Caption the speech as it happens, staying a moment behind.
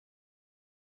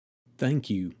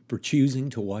Thank you for choosing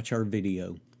to watch our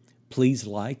video. Please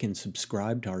like and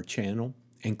subscribe to our channel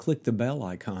and click the bell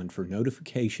icon for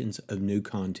notifications of new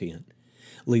content.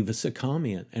 Leave us a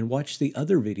comment and watch the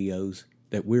other videos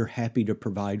that we're happy to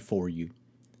provide for you.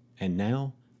 And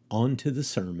now, on to the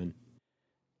sermon.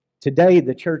 Today,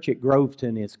 the church at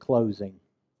Groveton is closing.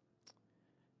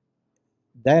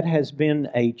 That has been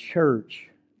a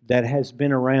church that has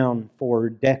been around for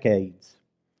decades.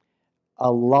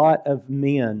 A lot of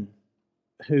men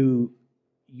who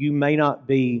you may not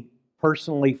be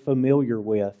personally familiar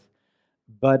with,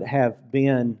 but have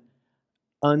been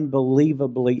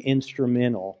unbelievably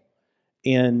instrumental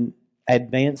in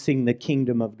advancing the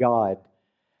kingdom of God,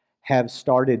 have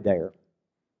started there,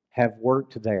 have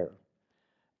worked there.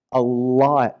 A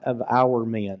lot of our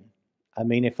men, I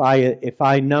mean, if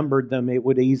I numbered them, it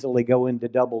would easily go into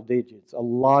double digits. A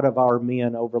lot of our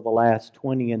men over the last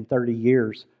 20 and 30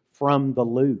 years from the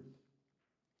Loop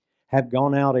have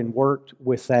gone out and worked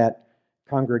with that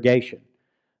congregation.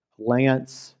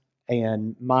 Lance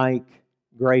and Mike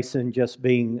Grayson just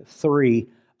being three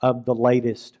of the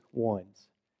latest ones.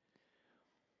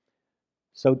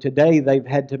 So today they've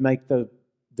had to make the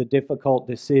difficult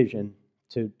decision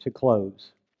to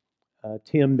close.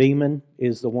 Tim Beeman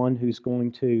is the one who's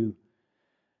going to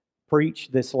preach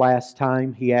this last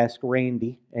time. He asked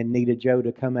Randy and Nita Joe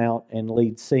to come out and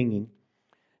lead singing.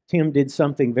 Tim did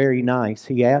something very nice.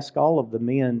 He asked all of the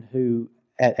men who,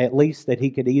 at least that he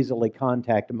could easily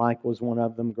contact, Mike was one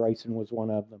of them, Grayson was one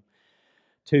of them,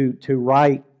 to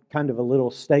write kind of a little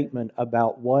statement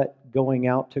about what going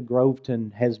out to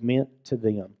Groveton has meant to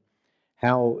them,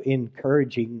 how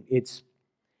encouraging it's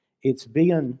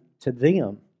been to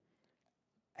them,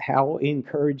 how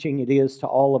encouraging it is to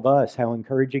all of us, how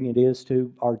encouraging it is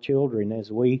to our children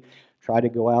as we try to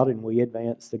go out and we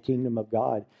advance the kingdom of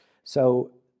God.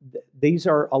 So these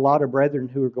are a lot of brethren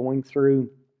who are going through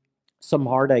some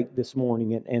heartache this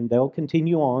morning, and they'll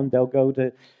continue on. They'll go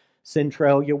to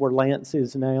Centralia, where Lance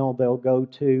is now. They'll go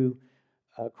to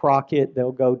Crockett.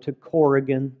 They'll go to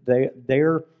Corrigan.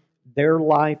 Their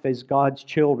life as God's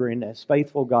children, as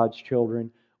faithful God's children,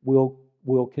 will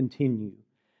continue.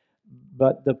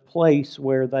 But the place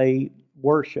where they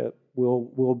worship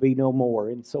will be no more.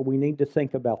 And so we need to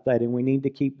think about that, and we need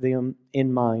to keep them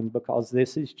in mind, because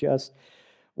this is just,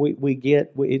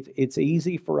 it's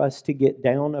easy for us to get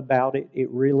down about it. It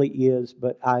really is.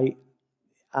 But I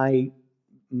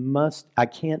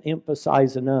can't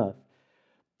emphasize enough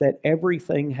that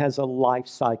everything has a life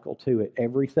cycle to it.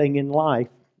 Everything in life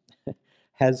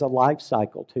has a life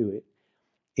cycle to it,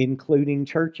 including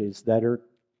churches that are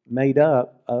made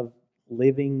up of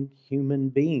living human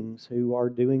beings who are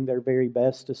doing their very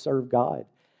best to serve God.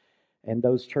 And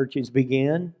those churches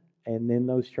begin, and then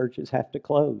those churches have to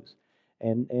close.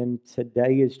 And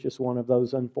today is just one of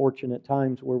those unfortunate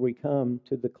times where we come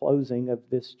to the closing of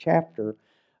this chapter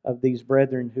of these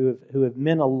brethren who have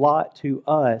meant a lot to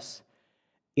us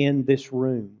in this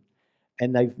room,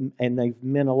 and they've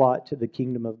meant a lot to the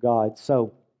kingdom of God.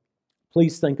 So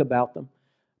please think about them.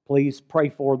 Please pray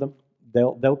for them.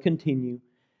 They'll continue,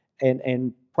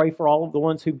 and pray for all of the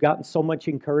ones who've gotten so much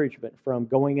encouragement from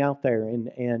going out there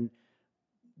and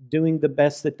doing the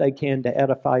best that they can to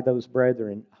edify those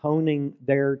brethren, honing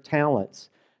their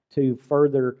talents to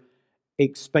further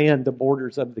expand the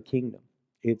borders of the kingdom.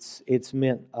 It's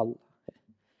meant a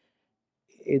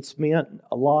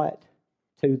lot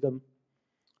to them.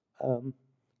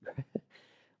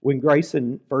 When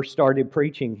Grayson first started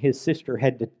preaching, his sister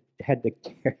had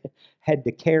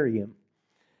to carry him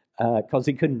because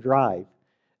he couldn't drive.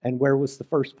 And where was the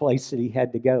first place that he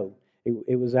had to go?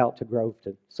 It was out to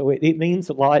Groveton. So it means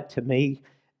a lot to me,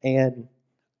 and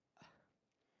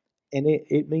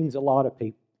it means a lot of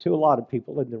people, to a lot of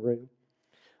people in the room.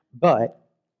 But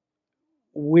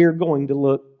we're going to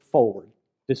look forward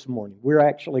this morning. We're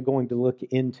actually going to look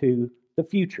into the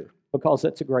future, because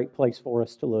that's a great place for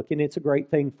us to look, and it's a great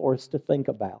thing for us to think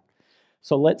about.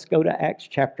 So let's go to Acts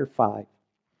chapter 5.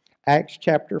 Acts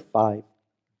chapter 5.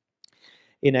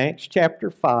 In Acts chapter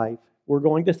 5, we're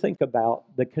going to think about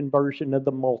the conversion of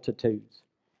the multitudes.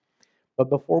 But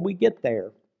before we get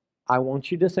there, I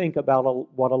want you to think about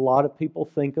what a lot of people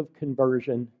think of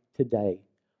conversion today.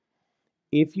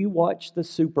 If you watch the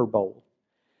Super Bowl,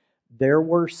 there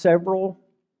were several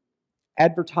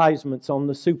advertisements on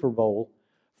the Super Bowl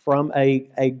from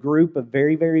a group of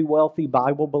very, very wealthy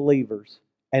Bible believers,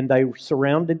 and they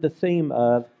surrounded the theme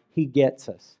of "He Gets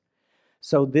Us."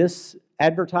 So this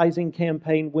advertising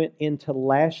campaign went into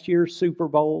last year's Super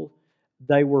Bowl.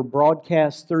 They were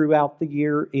broadcast throughout the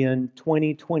year in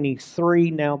 2023.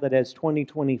 Now that as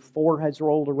 2024 has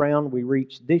rolled around, we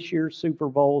reached this year's Super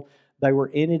Bowl. They were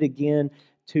in it again.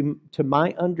 To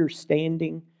my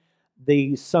understanding,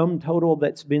 the sum total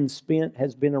that's been spent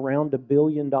has been around $1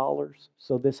 billion.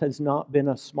 So this has not been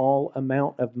a small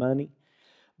amount of money.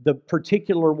 The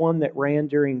particular one that ran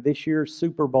during this year's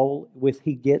Super Bowl with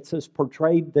He Gets Us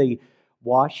portrayed the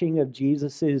washing of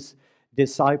Jesus's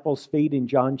disciples' feet in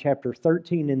John chapter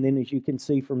 13. And then, as you can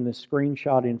see from the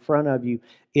screenshot in front of you,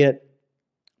 it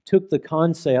took the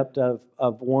concept of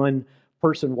one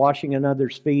person washing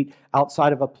another's feet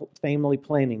outside of a family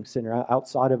planning center,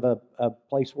 outside of a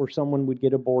place where someone would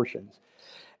get abortions.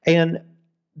 And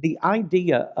the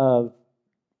idea of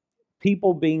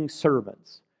people being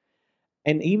servants,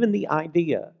 and even the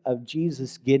idea of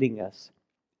Jesus getting us,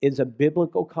 is a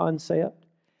biblical concept.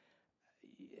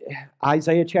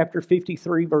 Isaiah chapter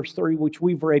 53, verse 3, which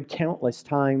we've read countless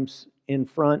times in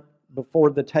front, before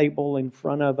the table in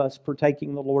front of us,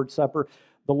 partaking the Lord's Supper.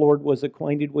 The Lord was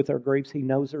acquainted with our griefs. He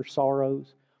knows our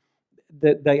sorrows.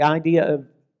 The idea of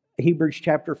Hebrews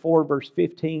chapter 4, verse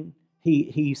 15,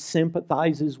 He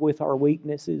sympathizes with our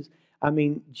weaknesses. I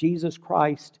mean, Jesus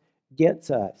Christ gets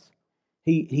us.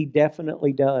 He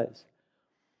definitely does.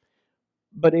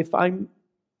 But if I'm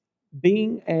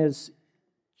being as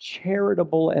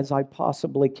charitable as I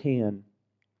possibly can,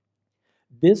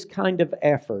 this kind of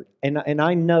effort, and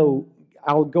I know,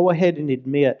 I'll go ahead and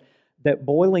admit that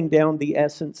boiling down the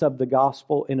essence of the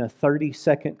gospel in a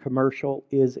 30-second commercial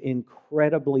is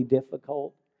incredibly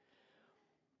difficult.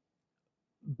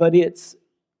 But it's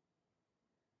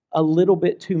a little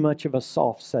bit too much of a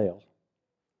soft sell.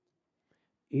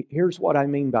 Here's what I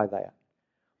mean by that.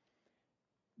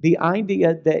 The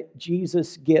idea that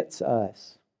Jesus gets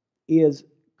us is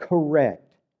correct.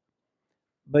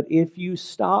 But if you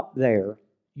stop there,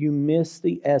 you miss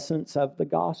the essence of the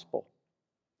gospel.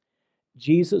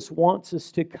 Jesus wants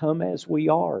us to come as we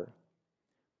are,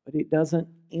 but it doesn't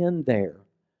end there.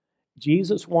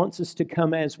 Jesus wants us to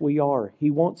come as we are. He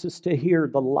wants us to hear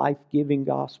the life-giving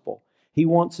gospel. He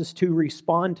wants us to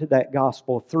respond to that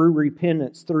gospel through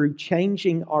repentance, through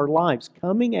changing our lives,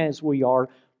 coming as we are,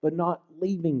 but not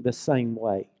leaving the same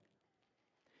way.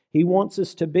 He wants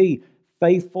us to be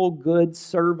faithful, good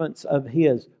servants of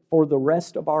His for the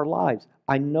rest of our lives.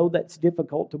 I know that's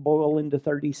difficult to boil into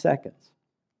 30 seconds,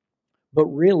 but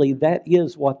really that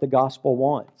is what the gospel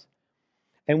wants.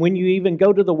 And when you even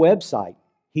go to the website,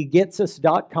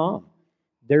 hegetsus.com,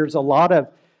 there's a lot of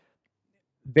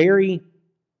very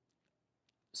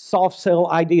soft sell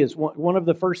ideas. One of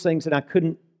the first things, and I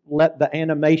couldn't let the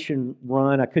animation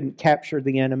run, I couldn't capture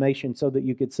the animation so that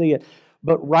you could see it,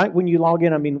 but right when you log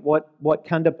in, I mean, what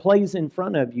kind of plays in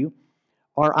front of you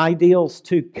are ideals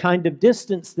to kind of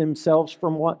distance themselves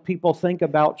from what people think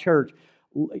about church.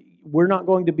 We're not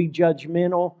going to be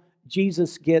judgmental.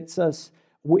 Jesus gets us.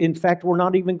 In fact, we're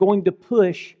not even going to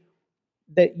push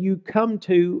that you come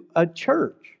to a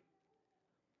church.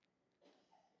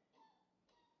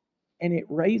 And it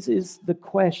raises the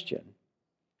question,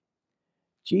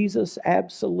 Jesus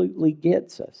absolutely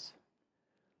gets us.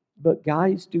 But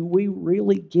guys, do we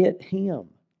really get Him?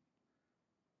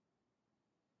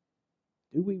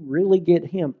 Do we really get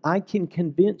Him? I can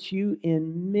convince you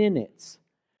in minutes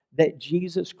that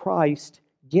Jesus Christ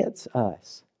gets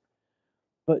us.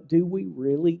 But do we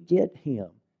really get Him?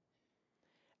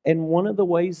 And one of the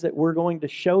ways that we're going to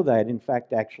show that, in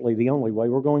fact, actually the only way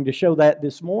we're going to show that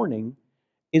this morning,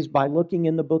 is by looking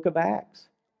in the book of Acts.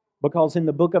 Because in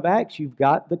the book of Acts, you've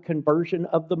got the conversion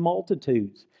of the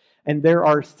multitudes. And there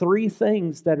are three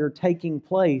things that are taking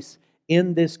place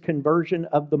in this conversion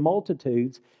of the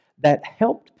multitudes that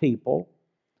helped people,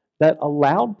 that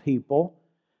allowed people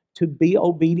to be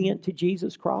obedient to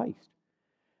Jesus Christ.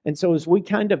 And so as we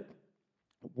kind of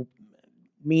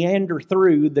meander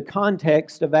through the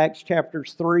context of Acts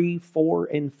chapters 3, 4,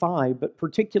 and 5, but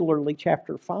particularly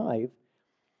chapter 5,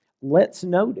 let's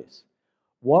notice,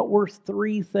 what were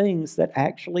three things that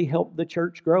actually helped the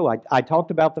church grow? I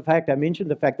talked about the fact, I mentioned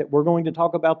the fact that we're going to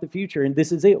talk about the future, and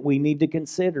this is it. We need to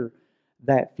consider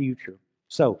that future.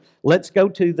 So, let's go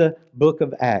to the book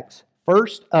of Acts.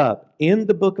 First up, in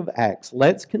the book of Acts,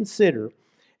 let's consider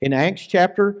in Acts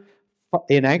chapter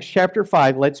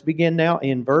 5, let's begin now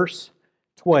in verse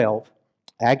 12.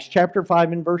 Acts chapter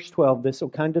 5 and verse 12. This will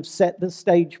kind of set the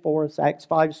stage for us. Acts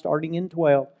 5 starting in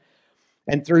 12.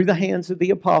 And through the hands of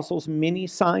the apostles, many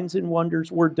signs and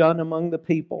wonders were done among the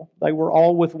people. They were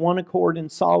all with one accord in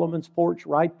Solomon's porch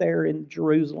right there in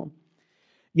Jerusalem.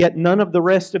 Yet none of the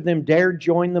rest of them dared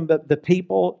join them, but the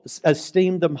people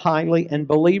esteemed them highly, and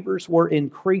believers were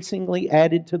increasingly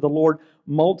added to the Lord,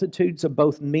 multitudes of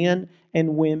both men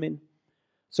and women.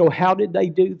 So how did they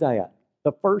do that?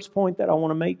 The first point that I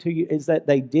want to make to you is that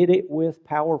they did it with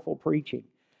powerful preaching.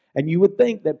 And you would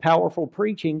think that powerful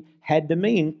preaching had to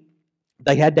mean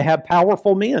they had to have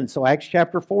powerful men. So Acts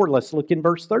chapter 4, let's look in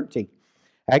verse 13.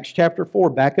 Acts chapter 4,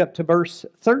 back up to verse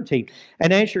 13.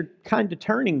 And as you're kind of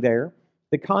turning there,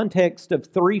 the context of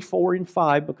 3, 4, and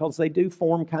 5, because they do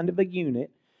form kind of a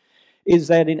unit, is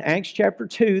that in Acts chapter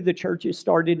 2, the church is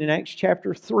started. In Acts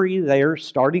chapter 3, they're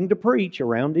starting to preach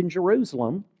around in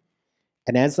Jerusalem.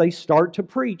 And as they start to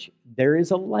preach, there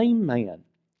is a lame man.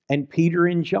 And Peter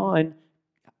and John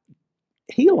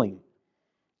heal him.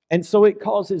 And so it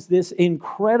causes this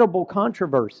incredible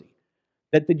controversy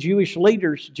that the Jewish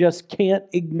leaders just can't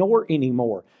ignore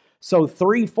anymore. So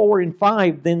 3, 4, and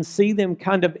 5 then see them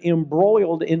kind of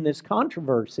embroiled in this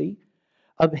controversy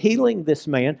of healing this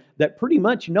man that pretty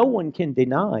much no one can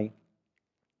deny,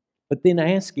 but then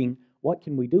asking, what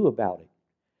can we do about it?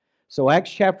 So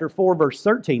Acts chapter 4, verse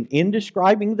 13, in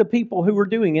describing the people who were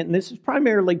doing it, and this is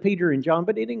primarily Peter and John,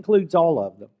 but it includes all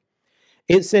of them.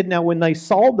 It said, now when they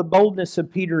saw the boldness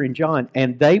of Peter and John,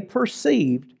 and they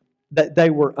perceived that they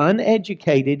were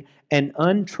uneducated and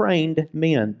untrained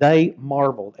men, they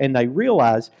marveled, and they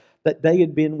realized that they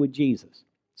had been with Jesus.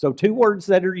 So 2 words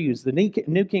that are used. The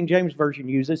New King James Version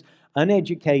uses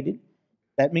uneducated.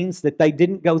 That means that they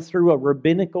didn't go through a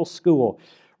rabbinical school.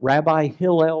 Rabbi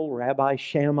Hillel, Rabbi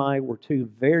Shammai were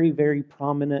 2 very, very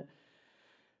prominent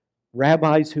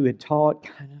rabbis who had taught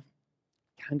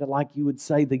kind of like you would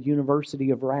say the University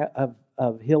of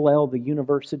Hillel, the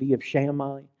University of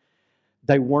Shammai.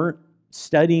 They weren't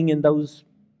studying in those,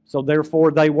 so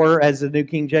therefore they were, as the New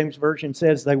King James Version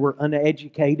says, they were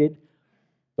uneducated.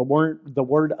 The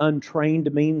word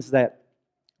untrained means that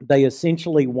they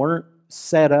essentially weren't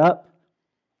set up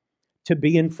to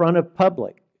be in front of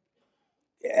public.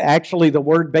 Actually, the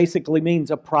word basically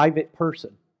means a private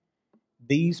person.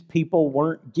 These people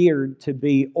weren't geared to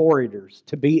be orators,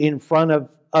 to be in front of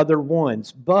other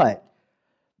ones, but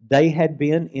they had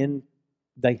been in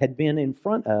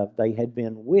front of, they had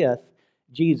been with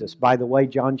Jesus. By the way,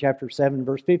 John chapter 7,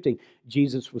 verse 50,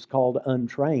 Jesus was called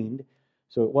untrained.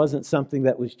 So it wasn't something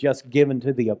that was just given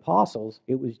to the apostles,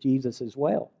 it was Jesus as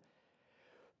well.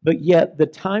 But yet, the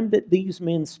time that these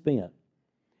men spent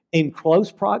in close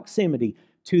proximity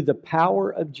to the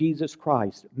power of Jesus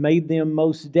Christ made them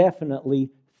most definitely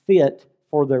fit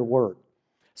for their work.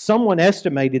 Someone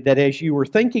estimated that as you were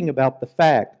thinking about the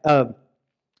fact of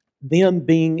them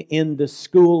being in the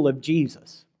school of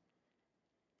Jesus,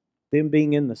 that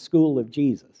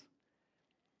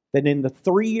in the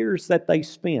 3 years that they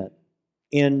spent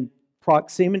in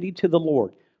proximity to the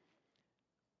Lord,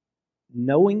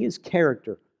 knowing His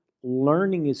character,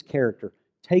 learning His character,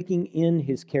 taking in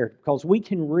His character, because we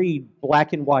can read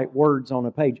black and white words on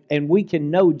a page and we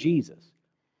can know Jesus.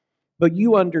 But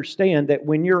you understand that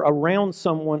when you're around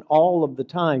someone all of the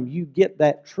time, you get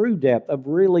that true depth of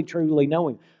really, truly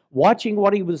knowing. Watching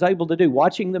what He was able to do,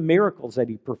 watching the miracles that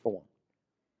He performed.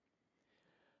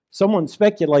 Someone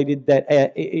speculated that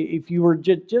if you were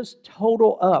just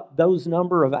total up those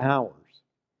number of hours,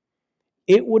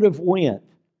 it would have went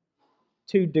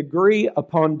to degree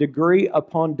upon degree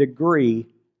upon degree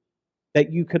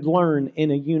that you could learn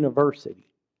in a university.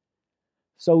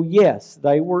 So yes,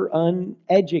 they were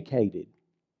uneducated.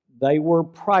 They were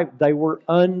private. They were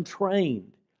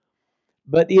untrained.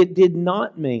 But it did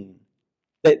not mean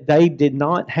that they did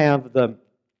not have the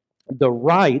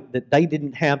right, that they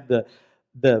didn't have the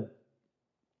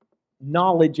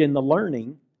knowledge and the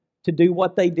learning to do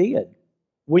what they did.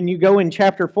 When you go in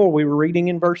chapter 4, we were reading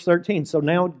in verse 13. So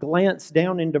now glance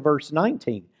down into verse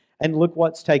 19 and look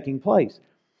what's taking place.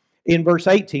 In verse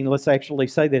 18, let's actually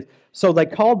say this. So they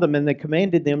called them and they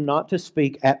commanded them not to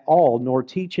speak at all, nor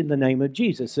teach in the name of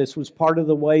Jesus. This was part of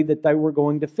the way that they were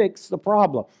going to fix the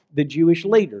problem. The Jewish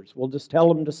leaders will just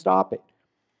tell them to stop it.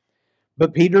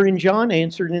 But Peter and John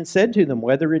answered and said to them,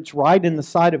 whether it's right in the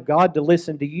sight of God to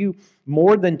listen to you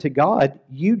more than to God,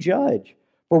 you judge.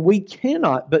 For we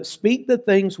cannot but speak the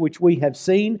things which we have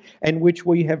seen and which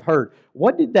we have heard.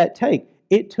 What did that take?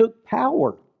 It took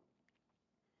power.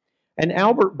 And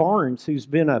Albert Barnes, who's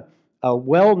been a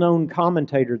well-known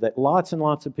commentator that lots and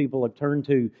lots of people have turned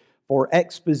to for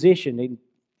exposition, and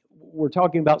we're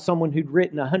talking about someone who'd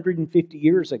written 150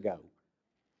 years ago,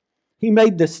 he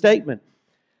made the statement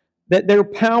that their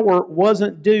power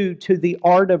wasn't due to the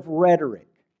art of rhetoric.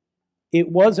 It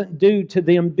wasn't due to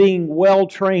them being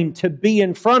well-trained to be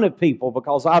in front of people,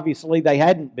 because obviously they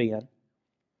hadn't been.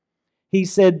 He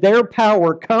said their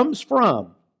power comes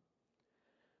from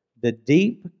the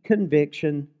deep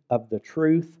conviction of the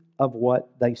truth of what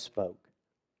they spoke.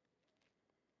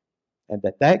 And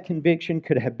that conviction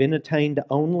could have been attained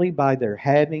only by their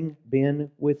having been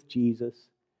with Jesus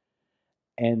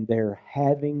and their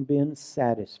having been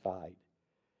satisfied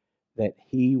that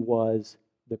He was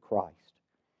the Christ.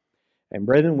 And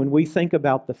brethren, when we think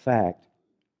about the fact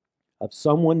of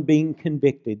someone being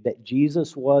convicted that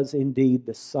Jesus was indeed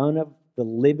the Son of the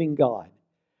living God,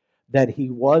 that He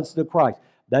was the Christ,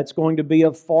 that's going to be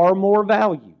of far more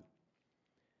value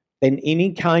than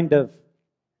any kind of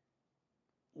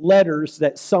letters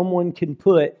that someone can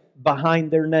put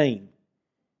behind their name.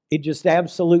 It just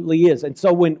absolutely is. And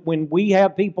so when we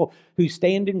have people who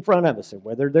stand in front of us, and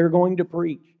whether they're going to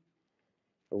preach,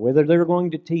 or whether they're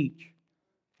going to teach,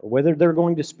 or whether they're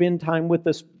going to spend time with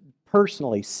us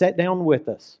personally, sit down with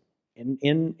us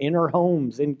in our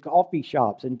homes, in coffee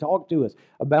shops, and talk to us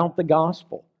about the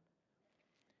gospel,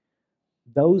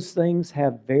 those things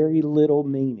have very little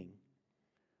meaning.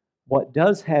 What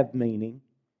does have meaning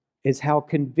is how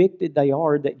convicted they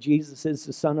are that Jesus is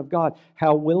the Son of God,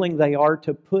 how willing they are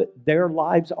to put their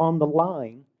lives on the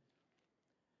line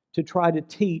to try to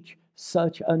teach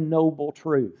such a noble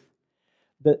truth.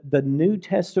 The New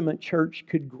Testament church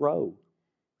could grow.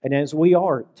 And as we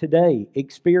are today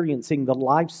experiencing the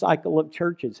life cycle of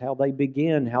churches, how they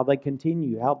begin, how they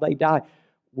continue, how they die,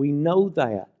 we know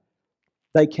that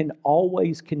they can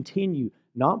always continue,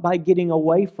 not by getting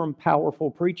away from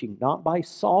powerful preaching, not by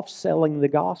soft-selling the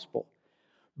gospel,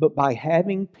 but by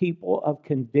having people of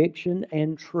conviction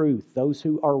and truth, those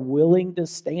who are willing to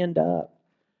stand up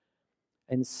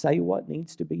and say what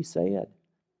needs to be said.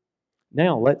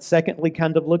 Now, let's secondly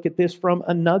kind of look at this from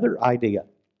another idea.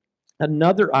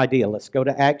 Let's go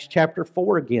to Acts chapter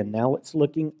 4 again. Now let's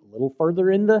looking a little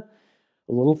further in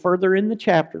the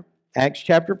chapter. Acts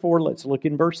chapter 4, let's look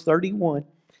in verse 31.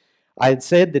 I had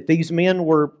said that these men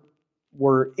were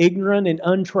ignorant and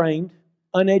untrained,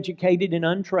 uneducated and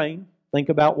untrained. Think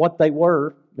about what they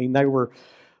were. I mean, they were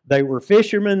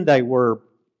fishermen, they were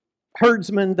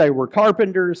herdsmen, they were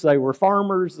carpenters, they were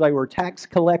farmers, they were tax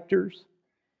collectors.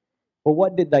 But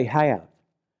what did they have?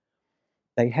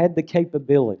 They had the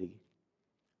capability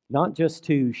not just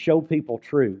to show people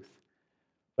truth,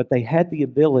 but they had the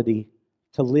ability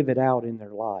to live it out in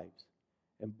their lives.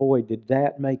 And boy, did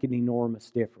that make an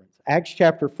enormous difference. Acts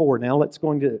chapter 4, now let's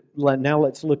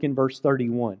look in verse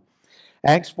 31.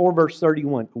 Acts 4 verse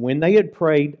 31. When they had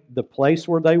prayed, the place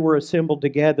where they were assembled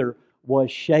together was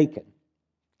shaken.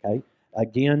 Okay?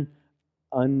 Again,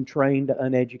 untrained,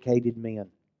 uneducated men.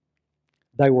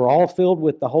 They were all filled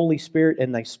with the Holy Spirit,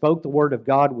 and they spoke the word of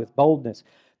God with boldness.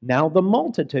 Now the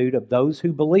multitude of those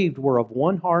who believed were of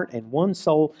one heart and one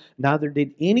soul. Neither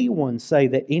did anyone say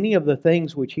that any of the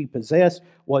things which he possessed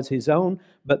was his own,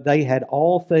 but they had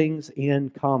all things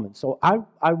in common. So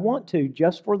I want to,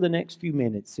 just for the next few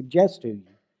minutes, suggest to you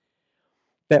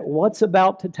that what's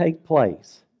about to take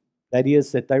place, that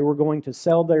is, that they were going to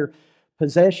sell their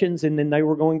possessions and then they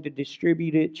were going to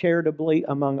distribute it charitably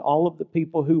among all of the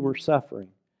people who were suffering,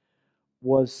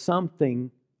 was something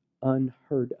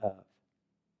unheard of.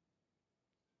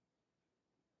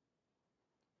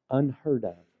 Unheard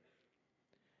of.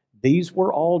 These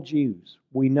were all Jews.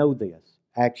 We know this.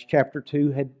 Acts chapter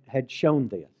 2 had shown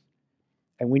this.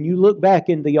 And when you look back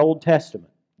in the Old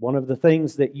Testament, one of the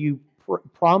things that you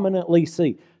prominently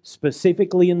see,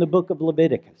 specifically in the book of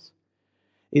Leviticus,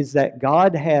 is that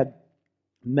God had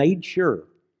made sure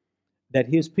that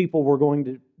His people were going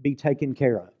to be taken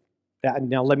care of.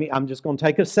 Now I'm just going to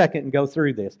take a second and go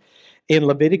through this. In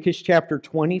Leviticus chapter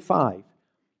 25,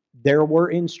 there were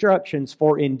instructions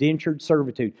for indentured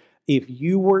servitude. If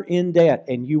you were in debt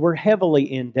and you were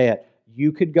heavily in debt,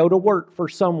 you could go to work for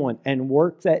someone and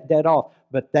work that debt off.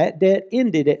 But that debt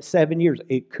ended at 7 years.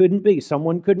 It couldn't be.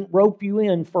 Someone couldn't rope you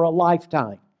in for a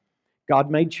lifetime.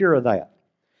 God made sure of that.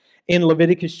 In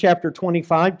Leviticus chapter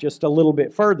 25, just a little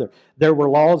bit further, there were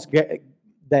laws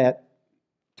that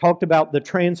talked about the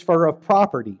transfer of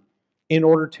property in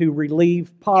order to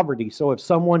relieve poverty. So if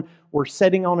someone were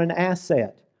sitting on an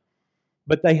asset,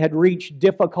 but they had reached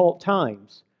difficult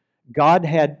times, God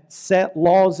had set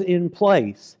laws in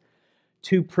place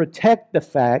to protect the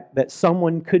fact that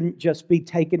someone couldn't just be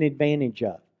taken advantage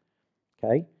of.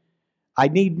 Okay? I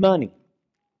need money.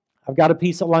 I've got a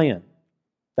piece of land.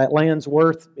 That land's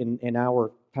worth, in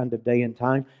our kind of day and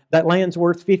time, that land's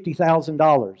worth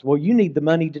 $50,000. Well, you need the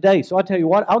money today, so I tell you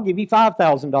what, I'll give you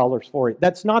 $5,000 for it.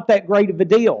 That's not that great of a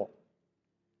deal.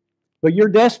 But you're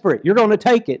desperate. You're going to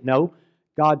take it. No,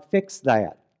 God fixed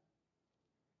that.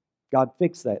 God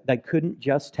fixed that. They couldn't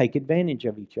just take advantage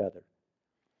of each other.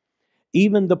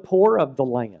 Even the poor of the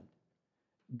land,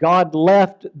 God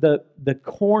left the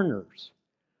corners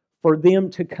for them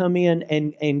to come in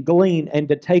and glean and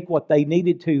to take what they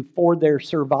needed to for their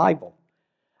survival.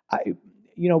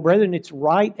 brethren, it's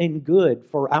right and good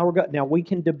for our God. Now, we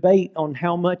can debate on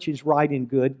how much is right and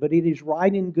good, but it is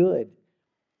right and good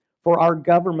for our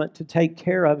government to take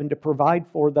care of and to provide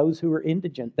for those who are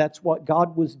indigent. That's what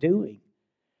God was doing.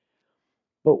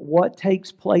 But what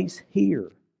takes place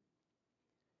here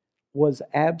was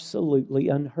absolutely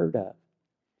unheard of.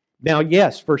 Now,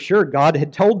 yes, for sure, God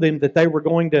had told them that they were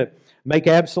going to make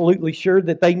absolutely sure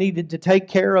that they needed to take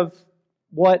care of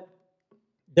what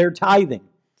they're tithing.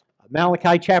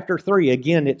 Malachi chapter 3,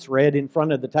 again, it's read in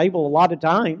front of the table a lot of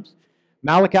times.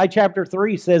 Malachi chapter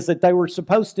 3 says that they were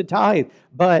supposed to tithe,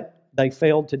 but they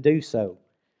failed to do so.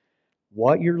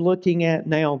 What you're looking at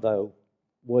now, though,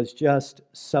 was just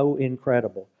so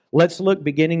incredible. Let's look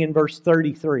beginning in verse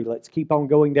 33. Let's keep on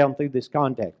going down through this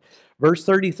context. Verse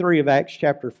 33 of Acts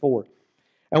chapter 4.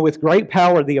 And with great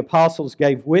power the apostles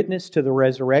gave witness to the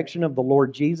resurrection of the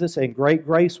Lord Jesus, and great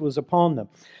grace was upon them.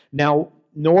 Now,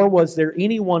 nor was there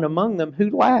anyone among them who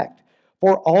lacked.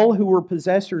 For all who were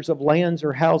possessors of lands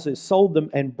or houses sold them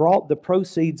and brought the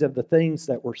proceeds of the things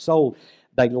that were sold.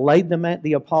 They laid them at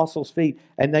the apostles' feet,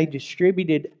 and they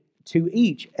distributed to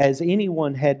each as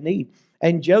anyone had need.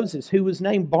 And Joseph, who was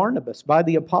named Barnabas by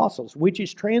the apostles, which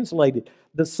is translated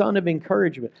the son of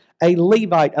encouragement, a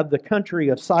Levite of the country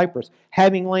of Cyprus,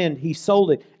 having land, he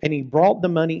sold it, and he brought the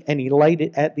money and he laid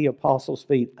it at the apostles'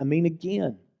 feet. I mean,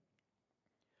 again,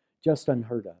 just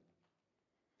unheard of.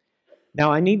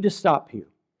 Now, I need to stop here,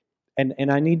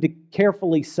 and I need to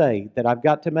carefully say that I've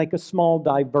got to make a small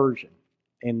diversion.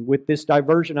 And with this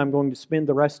diversion, I'm going to spend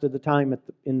the rest of the time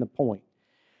in the point.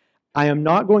 I am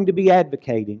not going to be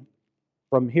advocating,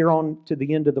 from here on to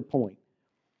the end of the point,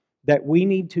 that we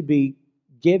need to be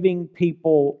giving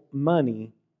people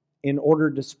money in order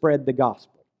to spread the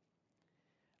gospel.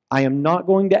 I am not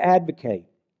going to advocate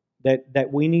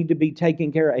that we need to be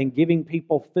taking care of and giving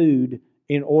people food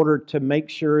in order to make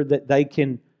sure that they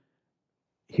can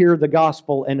hear the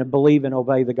gospel and believe and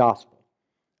obey the gospel.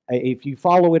 If you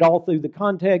follow it all through the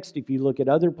context, if you look at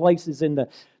other places in the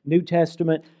New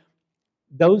Testament,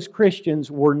 those Christians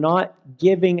were not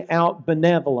giving out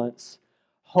benevolence,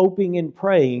 hoping and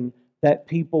praying that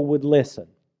people would listen.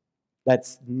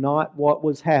 That's not what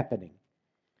was happening.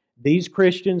 These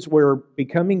Christians were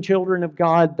becoming children of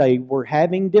God. They were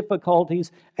having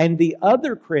difficulties, and the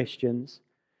other Christians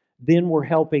then were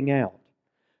helping out.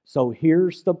 So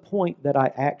here's the point that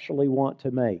I actually want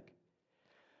to make.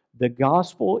 The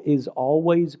gospel is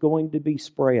always going to be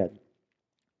spread,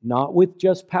 not with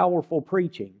just powerful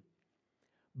preaching,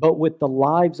 but with the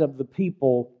lives of the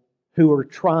people who are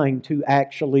trying to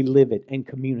actually live it and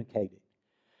communicate it.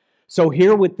 So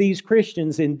here with these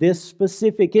Christians, in this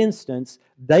specific instance,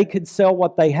 they could sell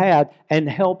what they had and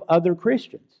help other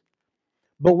Christians.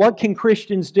 But what can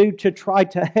Christians do to try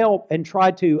to help and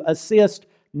try to assist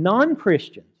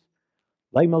non-Christians?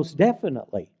 They most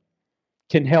definitely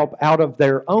can help out of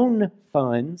their own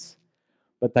funds,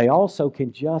 but they also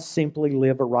can just simply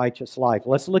live a righteous life.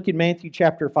 Let's look at Matthew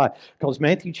chapter 5, because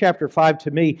Matthew chapter 5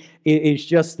 to me is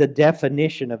just the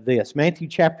definition of this. Matthew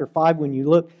chapter 5, when you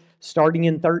look starting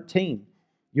in 13,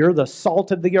 you're the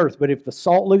salt of the earth, but if the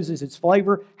salt loses its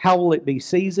flavor, how will it be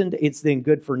seasoned? It's then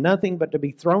good for nothing but to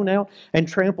be thrown out and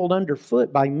trampled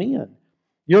underfoot by men.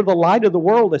 You're the light of the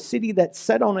world. A city that's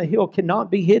set on a hill cannot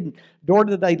be hidden. Nor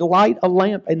do they light a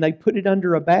lamp and they put it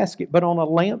under a basket, but on a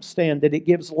lampstand, that it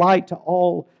gives light to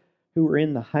all who are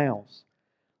in the house.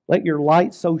 Let your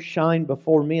light so shine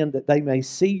before men that they may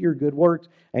see your good works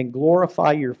and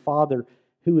glorify your Father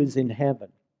who is in heaven.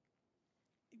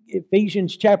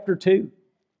 Ephesians chapter 2,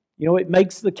 it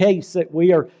makes the case that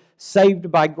we are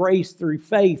saved by grace through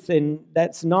faith, and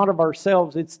that's not of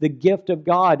ourselves. It's the gift of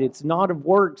God. It's not of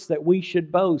works that we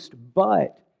should boast,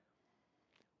 but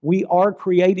we are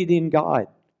created in God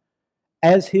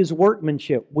as His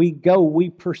workmanship. We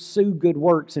pursue good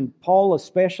works, and Paul,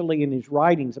 especially in his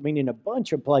writings, in a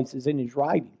bunch of places in his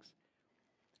writings,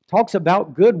 talks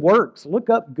about good works.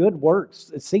 Look up good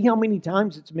works. See how many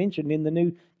times it's mentioned in the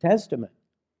New Testament.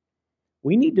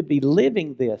 We need to be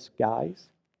living this, guys.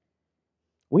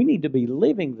 We need to be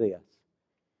living this.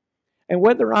 And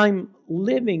whether I'm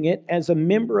living it as a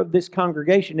member of this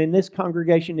congregation, and this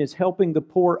congregation is helping the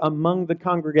poor among the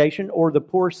congregation, or the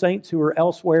poor saints who are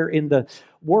elsewhere in the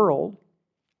world,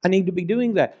 I need to be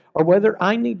doing that. Or whether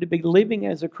I need to be living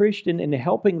as a Christian and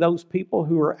helping those people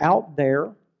who are out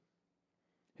there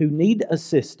who need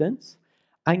assistance,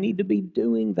 I need to be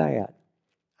doing that.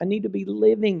 I need to be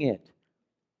living it.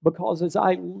 Because as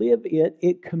I live it,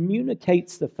 it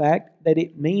communicates the fact that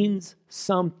it means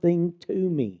something to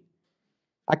me.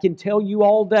 I can tell you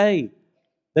all day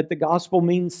that the gospel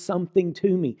means something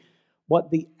to me. What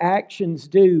the actions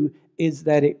do is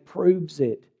that it proves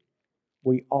it.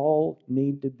 We all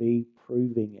need to be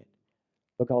proving it.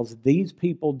 Because these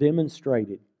people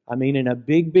demonstrated, I mean, in a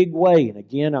big, big way. And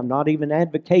again, I'm not even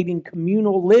advocating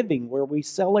communal living where we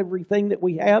sell everything that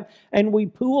we have and we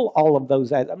pool all of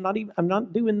those assets. I'm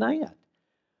not doing that.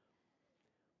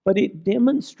 But it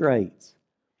demonstrates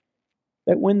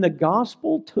that when the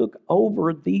gospel took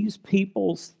over these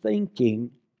people's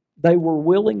thinking, they were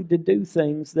willing to do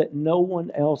things that no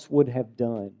one else would have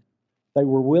done. They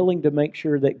were willing to make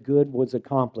sure that good was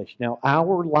accomplished. Now,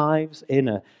 our lives in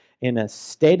a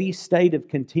steady state of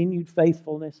continued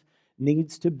faithfulness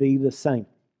needs to be the same.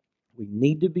 We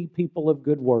need to be people of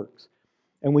good works.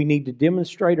 And we need to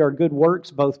demonstrate our good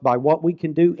works both by what we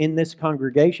can do in this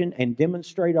congregation and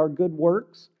demonstrate our good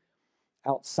works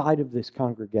outside of this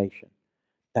congregation.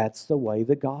 That's the way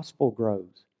the gospel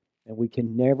grows. And we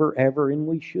can never, ever, and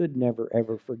we should never,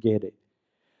 ever forget it.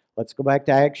 Let's go back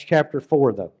to Acts chapter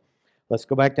 4, though. Let's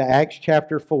go back to Acts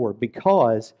chapter 4,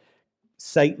 because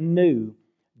Satan knew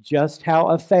just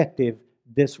how effective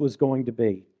this was going to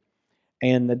be.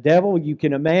 And the devil, you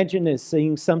can imagine, is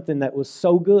seeing something that was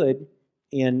so good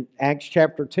in Acts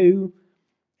chapter 2,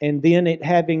 and then it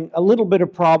having a little bit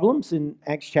of problems in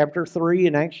Acts chapter 3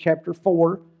 and Acts chapter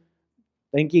 4,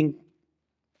 thinking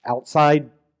outside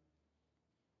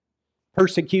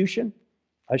persecution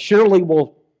surely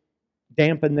will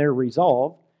dampen their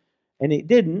resolve, and it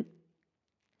didn't.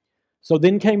 So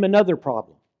then came another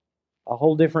problem, a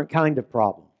whole different kind of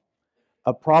problem,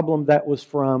 a problem that was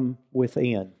from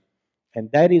within.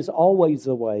 And that is always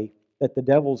the way that the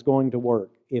devil's going to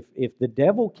work. If the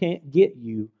devil can't get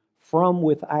you from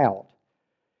without,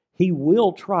 he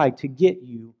will try to get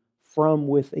you from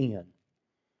within.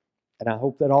 And I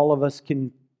hope that all of us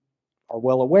are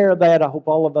well aware of that. I hope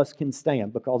all of us can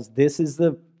stand, because this is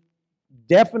the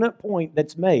definite point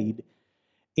that's made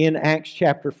in Acts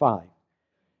chapter 5.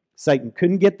 Satan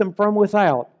couldn't get them from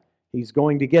without. He's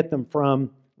going to get them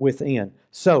from within.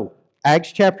 So,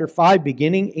 Acts chapter 5,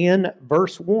 beginning in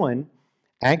verse 1,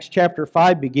 Acts chapter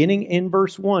 5, beginning in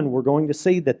verse 1, we're going to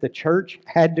see that the church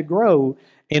had to grow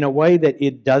in a way that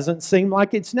it doesn't seem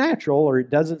like it's natural or it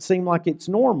doesn't seem like it's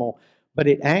normal, but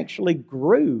it actually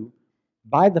grew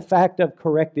by the fact of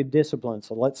corrective discipline.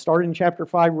 So let's start in chapter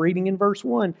 5, reading in verse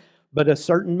 1. But a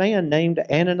certain man named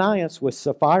Ananias with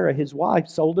Sapphira, his wife,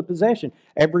 sold a possession.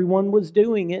 Everyone was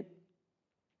doing it.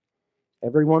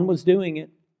 Everyone was doing it.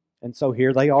 And so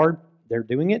here they are, they're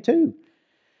doing it too.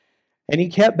 And he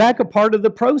kept back a part of the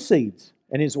proceeds,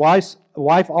 and his wife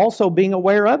also being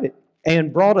aware of it,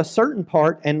 and brought a certain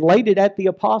part and laid it at the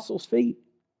apostles' feet.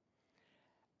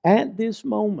 At this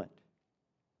moment,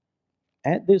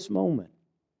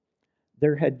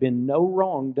 there had been no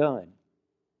wrong done.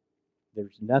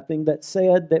 There's nothing that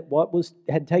said that what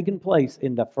had taken place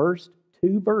in the first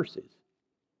 2 verses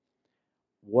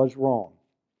was wrong.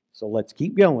 So let's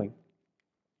keep going.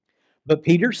 But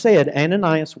Peter said,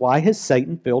 Ananias, why has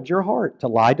Satan filled your heart to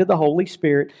lie to the Holy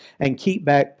Spirit and keep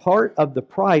back part of the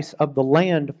price of the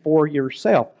land for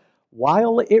yourself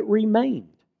while it remained?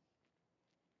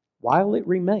 While it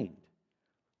remained.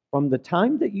 From the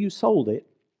time that you sold it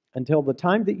until the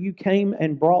time that you came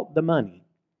and brought the money,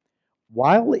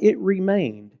 while it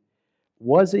remained,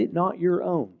 was it not your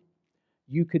own?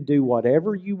 You could do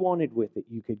whatever you wanted with it.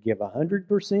 You could give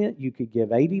 100%, you could give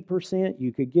 80%,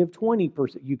 you could give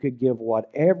 20%, you could give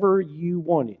whatever you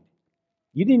wanted.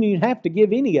 You didn't even have to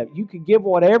give any of it. You could give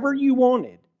whatever you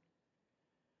wanted.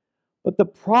 But the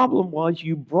problem was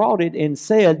you brought it and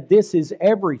said, this is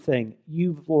everything.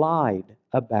 You've lied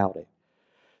about it.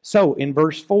 So, in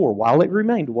verse 4, while it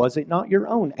remained, was it not your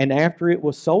own? And after it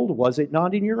was sold, was it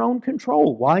not in your own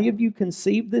control? Why have you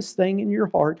conceived this thing in your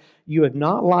heart? You have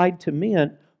not lied to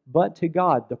men, but to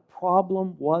God. The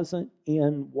problem wasn't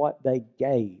in what they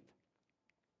gave.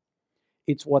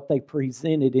 It's what they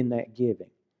presented in that giving.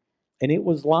 And it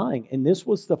was lying. And this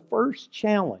was the first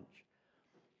challenge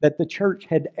that the church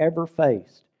had ever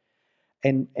faced.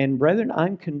 And brethren,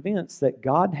 I'm convinced that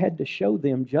God had to show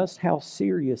them just how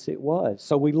serious it was.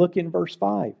 So we look in verse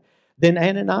 5. Then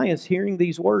Ananias, hearing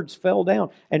these words, fell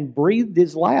down and breathed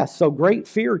his last. So great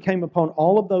fear came upon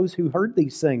all of those who heard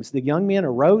these things. The young men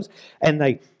arose and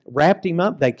they wrapped him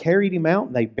up, they carried him out,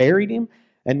 and they buried him.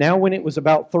 And now when it was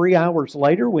about 3 hours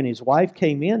later, when his wife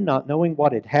came in, not knowing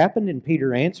what had happened, and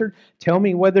Peter answered, tell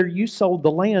me whether you sold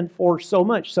the land for so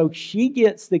much. So she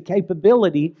gets the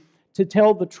capability to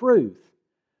tell the truth.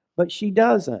 But she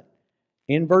doesn't.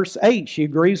 In verse 8, she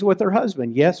agrees with her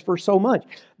husband, yes, for so much.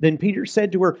 Then Peter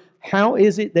said to her, how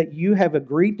is it that you have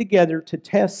agreed together to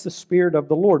test the Spirit of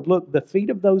the Lord? Look, the feet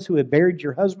of those who have buried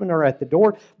your husband are at the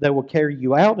door. They will carry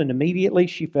you out. And immediately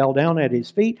she fell down at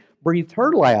his feet, breathed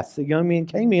her last. The young men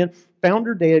came in, found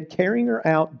her dead, carrying her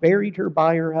out, buried her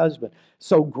by her husband.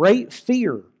 So great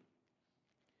fear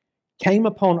came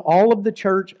upon all of the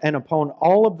church and upon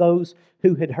all of those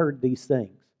who had heard these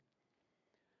things.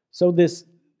 So the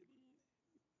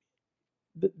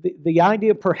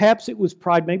idea, perhaps it was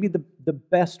pride, maybe the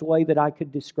best way that I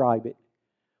could describe it,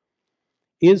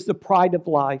 is the pride of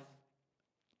life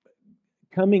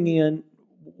coming in,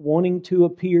 wanting to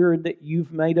appear that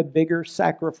you've made a bigger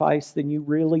sacrifice than you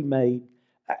really made.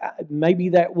 Maybe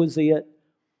that was it.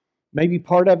 Maybe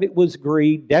part of it was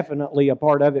greed. Definitely a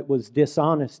part of it was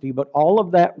dishonesty. But all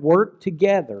of that worked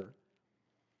together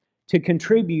to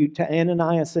contribute to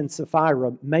Ananias and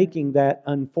Sapphira making that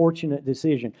unfortunate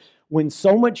decision. When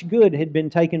so much good had been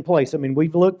taking place. I mean,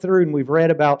 we've looked through and we've read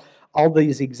about all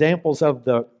these examples of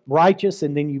the righteous,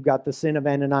 and then you've got the sin of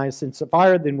Ananias and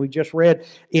Sapphira. Then we just read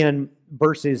in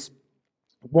verses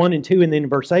 1 and 2, and then in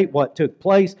verse 8 what took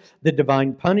place, the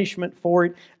divine punishment for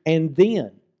it, and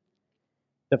then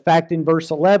the fact in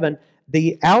verse 11,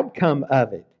 the outcome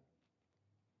of it.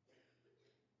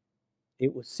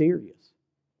 It was serious.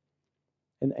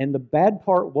 And the bad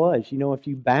part was, if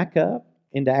you back up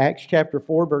into Acts chapter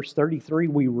 4, verse 33,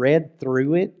 we read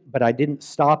through it, but I didn't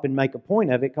stop and make a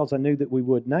point of it because I knew that we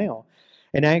would now.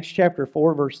 In Acts chapter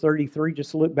 4, verse 33,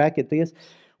 just look back at this.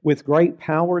 With great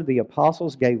power, the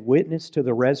apostles gave witness to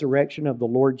the resurrection of the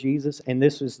Lord Jesus, and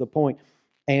this is the point,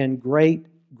 and great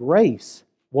grace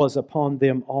was upon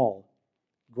them all.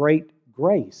 Great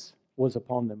grace was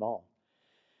upon them all.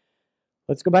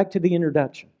 Let's go back to the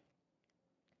introduction.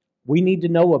 We need to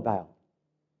know about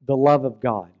the love of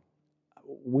God.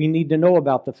 We need to know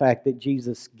about the fact that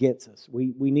Jesus gets us.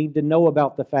 We need to know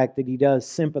about the fact that He does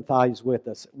sympathize with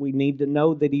us. We need to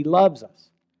know that He loves us.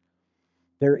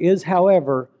 There is,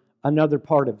 however, another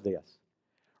part of this.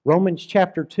 Romans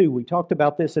chapter 2, we talked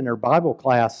about this in our Bible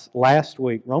class last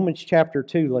week. Romans chapter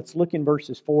 2, let's look in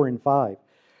verses 4 and 5.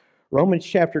 Romans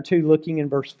chapter 2, looking in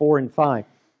verse 4 and 5.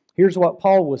 Here's what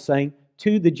Paul was saying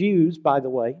to the Jews, by the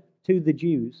way, to the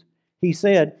Jews. He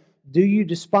said, do you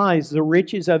despise the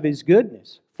riches of His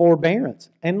goodness,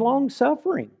 forbearance, and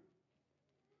long-suffering,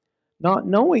 not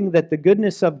knowing that the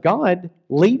goodness of God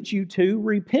leads you to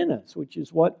repentance, which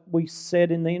is what we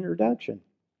said in the introduction.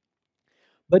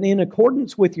 But in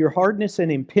accordance with your hardness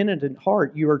and impenitent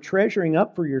heart, you are treasuring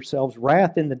up for yourselves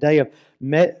wrath in the day of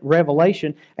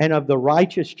revelation and of the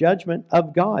righteous judgment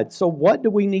of God. So what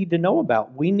do we need to know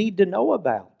about? We need to know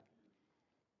about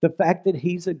the fact that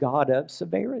He's a God of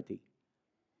severity.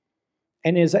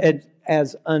 And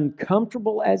as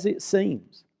uncomfortable as it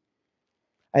seems,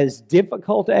 as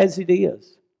difficult as it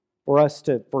is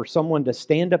for someone to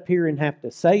stand up here and have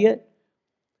to say it,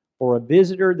 or a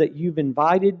visitor that you've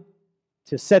invited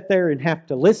to sit there and have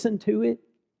to listen to it,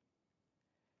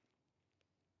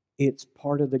 it's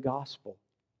part of the gospel.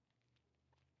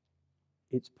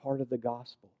 It's part of the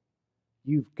gospel.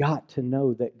 You've got to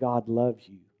know that God loves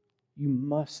you. You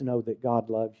must know that God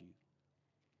loves you.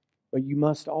 But you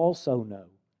must also know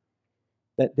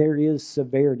that there is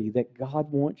severity, that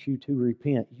God wants you to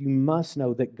repent. You must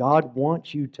know that God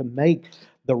wants you to make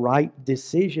the right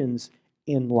decisions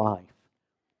in life.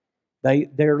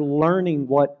 They're learning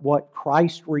what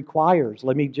Christ requires.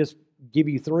 Let me just give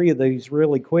you 3 of these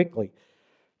really quickly.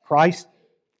 Christ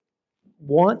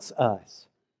wants us.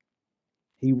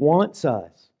 He wants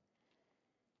us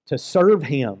to serve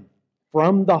Him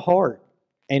from the heart,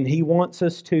 and He wants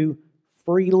us to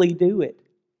freely do it.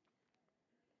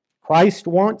 Christ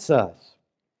wants us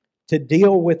to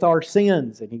deal with our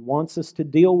sins, and He wants us to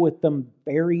deal with them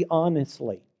very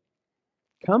honestly.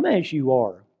 Come as you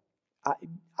are.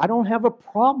 I don't have a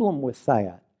problem with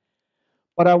that.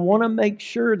 But I want to make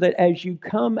sure that as you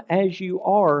come as you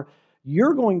are,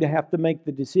 you're going to have to make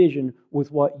the decision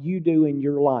with what you do in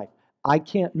your life. I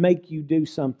can't make you do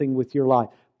something with your life.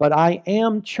 But I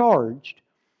am charged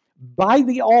by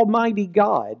the Almighty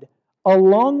God,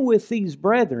 along with these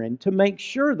brethren, to make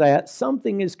sure that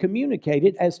something is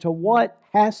communicated as to what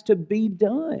has to be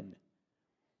done.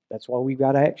 That's why we've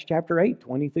got Acts chapter 8,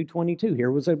 20 through 22.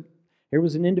 Here was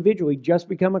an individual, he'd just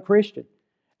become a Christian,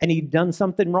 and he'd done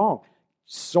something wrong.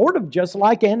 Sort of just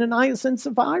like Ananias and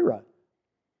Sapphira.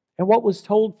 And what was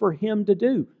told for him to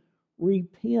do?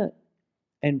 Repent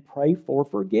and pray for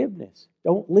forgiveness.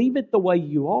 Don't leave it the way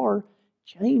you are.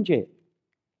 Change it.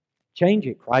 Change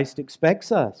it. Christ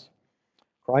expects us.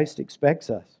 Christ expects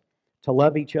us to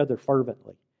love each other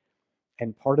fervently.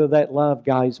 And part of that love,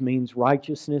 guys, means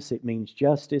righteousness. It means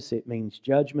justice. It means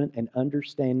judgment and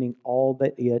understanding all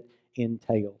that it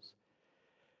entails.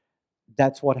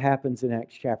 That's what happens in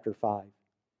Acts chapter 5.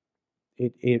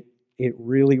 It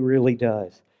really, really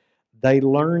does. They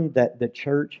learned that the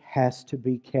church has to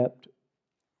be kept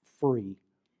free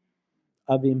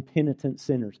of impenitent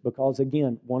sinners. Because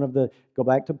again, go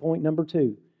back to point number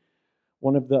 2,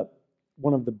 one of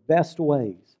the best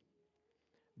ways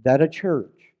that a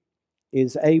church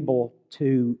is able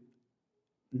to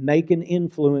make an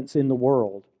influence in the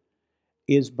world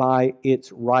is by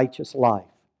its righteous life.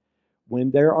 When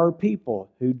there are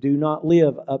people who do not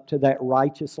live up to that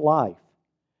righteous life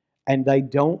and they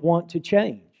don't want to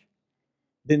change,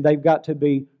 then they've got to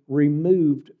be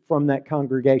removed from that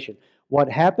congregation. What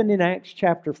happened in Acts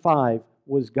chapter 5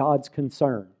 was God's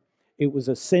concern. It was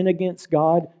a sin against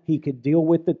God. He could deal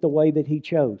with it the way that He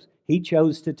chose. He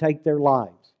chose to take their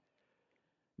lives.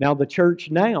 Now, the church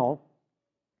now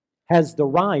has the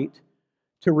right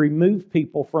to remove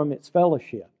people from its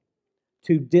fellowship,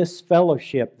 to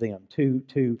disfellowship them,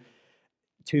 to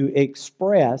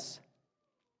express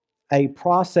a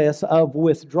process of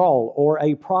withdrawal or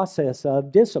a process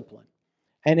of discipline.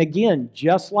 And again,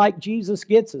 just like Jesus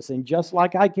gets us, and just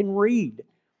like I can read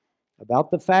about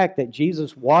the fact that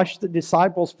Jesus washed the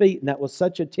disciples' feet, and that was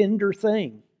such a tender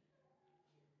thing,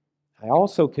 I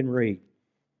also can read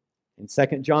in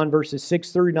 2 John verses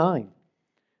 6 through 9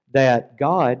 that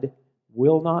God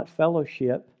will not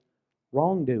fellowship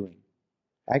wrongdoing.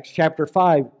 Acts chapter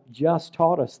 5 just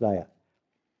taught us that.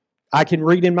 I can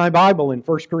read in my Bible in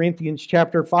 1 Corinthians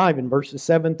chapter 5 and verses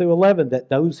 7 through 11 that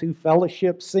those who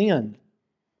fellowship sin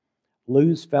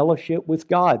lose fellowship with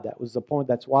God. That was the point.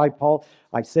 That's why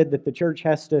I said that the church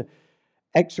has to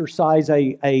exercise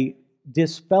a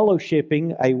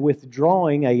disfellowshipping, a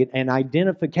withdrawing, an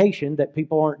identification that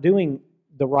people aren't doing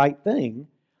the right thing.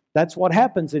 That's what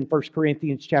happens in 1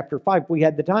 Corinthians chapter 5. If we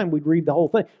had the time, we'd read the whole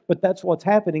thing. But that's what's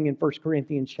happening in 1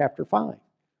 Corinthians chapter 5.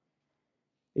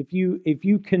 If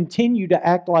you continue to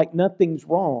act like nothing's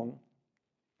wrong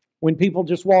when people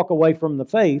just walk away from the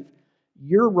faith,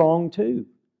 you're wrong too.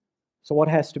 So what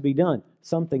has to be done?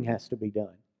 Something has to be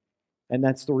done. And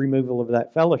that's the removal of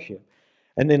that fellowship.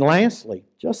 And then lastly,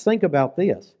 just think about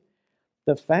this.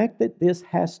 The fact that this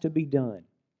has to be done,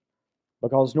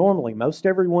 because normally most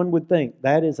everyone would think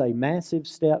that is a massive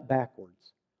step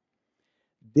backwards.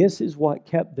 This is what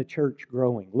kept the church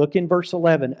growing. Look in verse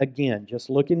 11 again.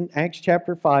 Just look in Acts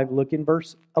chapter 5. Look in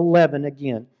verse 11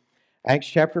 again. Acts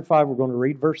chapter 5, we're going to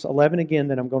read verse 11 again.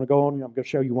 Then I'm going to go on and I'm going to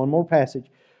show you one more passage.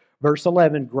 Verse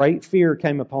 11, great fear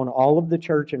came upon all of the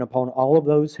church and upon all of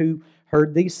those who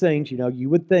heard these things. You know, you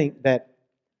would think that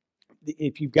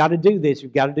if you've got to do this,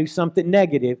 you've got to do something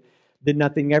negative, then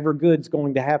nothing ever good's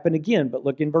going to happen again. But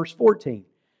look in verse 14.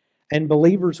 And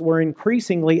believers were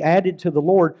increasingly added to the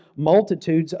Lord,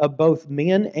 multitudes of both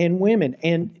men and women.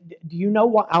 And do you know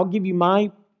what? I'll give you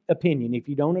my opinion. If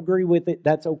you don't agree with it,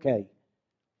 that's okay.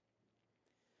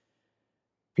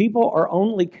 People are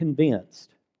only convinced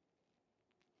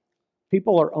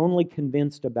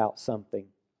about something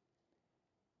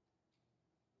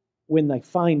when they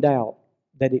find out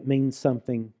that it means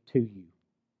something to you.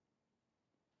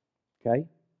 Okay?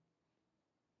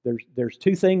 There's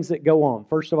two things that go on.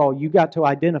 First of all, you've got to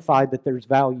identify that there's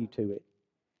value to it.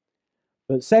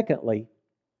 But secondly,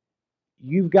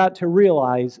 you've got to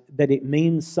realize that it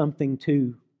means something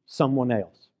to someone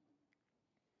else.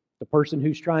 The person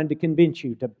who's trying to convince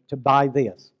you to buy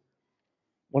this.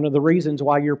 One of the reasons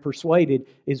why you're persuaded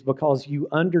is because you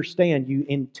understand, you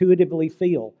intuitively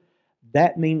feel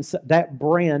that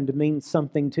brand means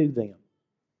something to them.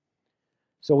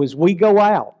 So as we go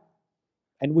out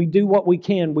and we do what we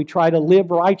can, we try to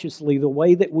live righteously the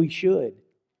way that we should.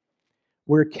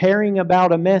 We're carrying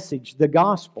about a message, the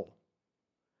gospel,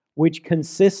 which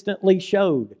consistently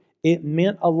showed it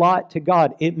meant a lot to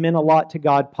God. It meant a lot to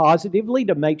God positively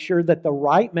to make sure that the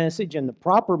right message and the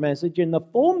proper message and the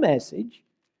full message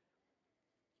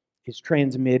is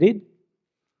transmitted.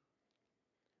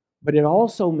 But it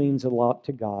also means a lot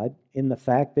to God in the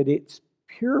fact that its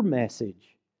pure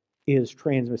message is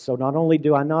transmitted. So not only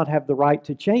do I not have the right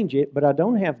to change it, but I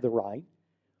don't have the right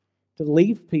to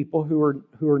leave people who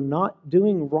are not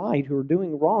doing right, who are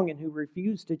doing wrong, and who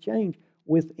refuse to change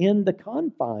within the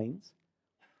confines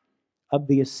of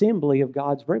the assembly of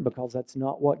God's bread, because that's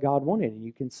not what God wanted. And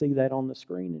you can see that on the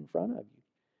screen in front of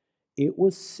you. It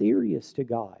was serious to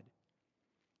God.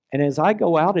 And as I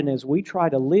go out and as we try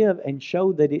to live and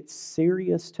show that it's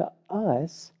serious to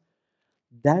us,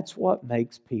 that's what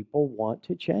makes people want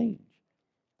to change.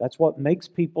 That's what makes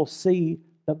people see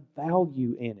the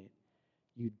value in it.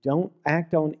 You don't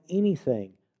act on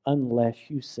anything unless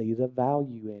you see the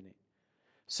value in it.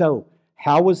 So,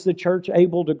 how was the church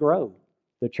able to grow?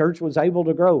 The church was able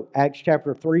to grow. Acts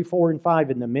chapter 3, 4, and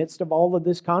 5, in the midst of all of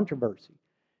this controversy,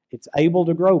 it's able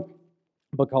to grow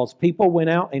because people went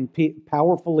out and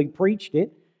powerfully preached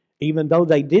it, even though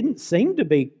they didn't seem to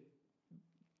be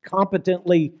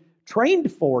competently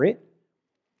trained for it.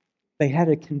 They had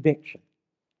a conviction.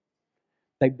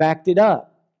 They backed it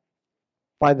up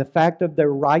by the fact of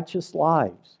their righteous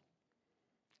lives.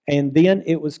 And then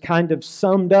it was kind of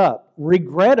summed up,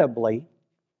 regrettably,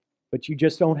 but you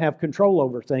just don't have control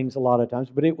over things a lot of times,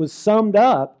 but it was summed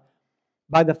up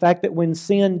by the fact that when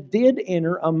sin did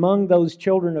enter among those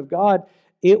children of God,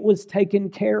 it was taken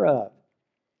care of.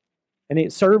 And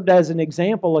it served as an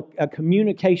example, a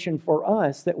communication for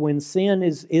us that when sin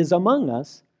is among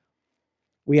us,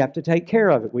 we have to take care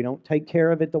of it. We don't take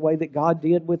care of it the way that God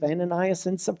did with Ananias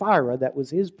and Sapphira. That was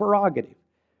His prerogative.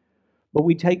 But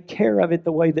we take care of it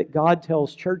the way that God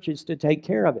tells churches to take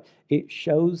care of it. It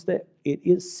shows that it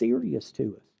is serious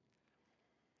to us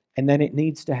and that it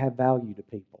needs to have value to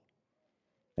people.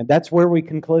 And that's where we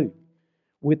conclude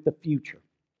with the future,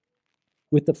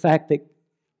 with the fact that,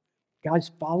 guys,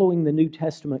 following the New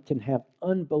Testament can have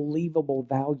unbelievable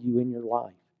value in your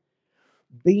life.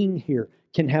 Being here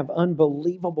can have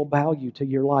unbelievable value to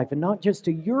your life, and not just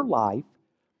to your life,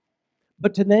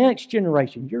 but to the next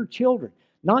generation, your children.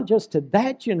 Not just to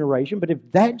that generation, but if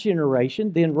that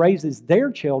generation then raises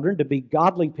their children to be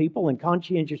godly people and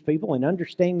conscientious people and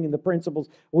understanding the principles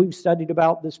we've studied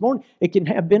about this morning, it can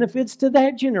have benefits to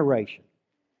that generation.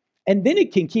 And then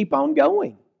it can keep on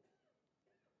going.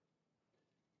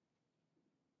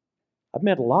 I've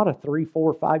met a lot of 3,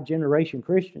 4, 5 generation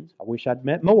Christians. I wish I'd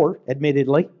met more,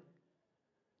 admittedly.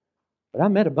 But I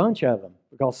met a bunch of them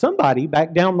because somebody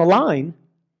back down the line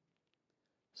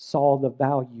saw the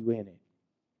value in it.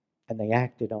 And they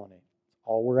acted on it.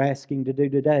 All we're asking to do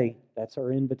today, that's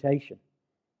our invitation.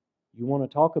 You want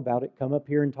to talk about it, come up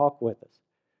here and talk with us.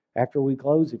 After we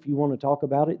close, if you want to talk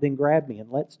about it, then grab me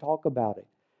and let's talk about it.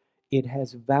 It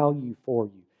has value for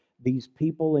you. These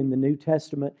people in the New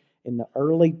Testament, in the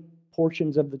early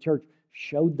portions of the church,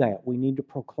 showed that. We need to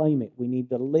proclaim it. We need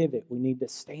to live it. We need to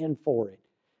stand for it.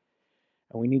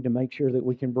 And we need to make sure that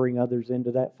we can bring others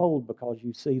into that fold because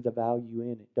you see the value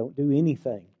in it. Don't do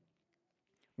anything.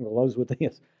 We'll close with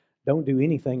this. Don't do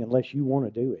anything unless you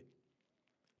want to do it.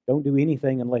 Don't do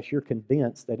anything unless you're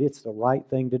convinced that it's the right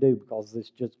thing to do, because this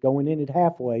just going in it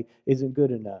halfway isn't good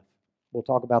enough. We'll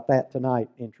talk about that tonight,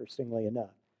 interestingly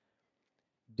enough.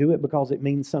 Do it because it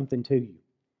means something to you.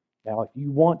 Now, if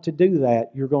you want to do that,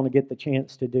 you're going to get the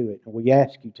chance to do it, and we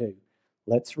ask you to.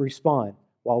 Let's respond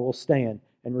while we'll stand,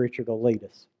 and Richard will lead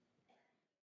us.